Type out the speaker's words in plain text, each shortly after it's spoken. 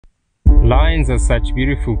Lions are such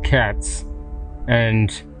beautiful cats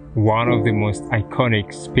and one of the most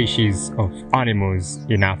iconic species of animals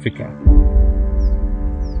in Africa.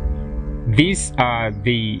 These are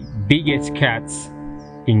the biggest cats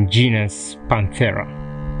in genus Panthera,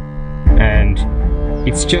 and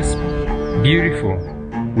it's just beautiful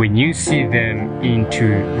when you see them into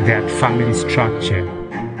that family structure,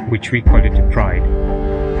 which we call it a pride.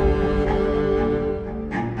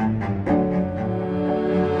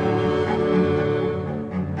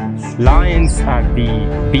 Lions are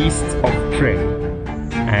the beasts of prey,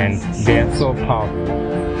 and they are so powerful.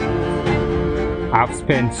 I've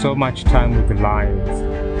spent so much time with the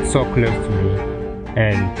lions, so close to me,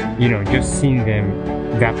 and just seeing them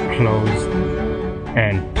that close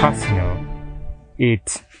and personal,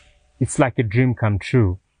 it's like a dream come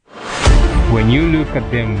true. When you look at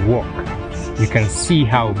them walk, you can see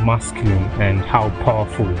how masculine and how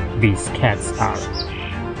powerful these cats are.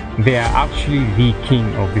 They are actually the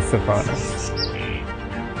king of the savannah.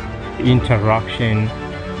 The interaction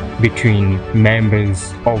between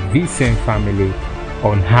members of the same family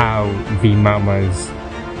on how the mamas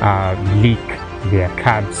lick their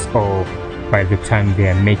cubs, or by the time they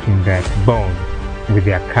are making that bond with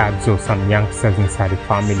their cubs or some youngsters inside the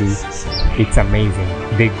family, it's amazing.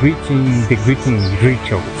 The greeting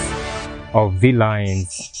rituals of the lions,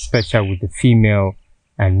 especially with the female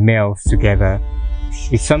and males together,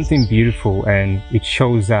 it's something beautiful, and it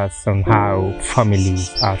shows us on how families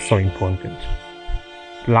are so important.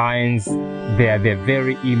 Lions, they are the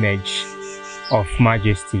very image of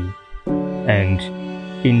majesty and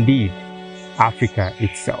indeed Africa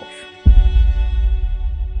itself.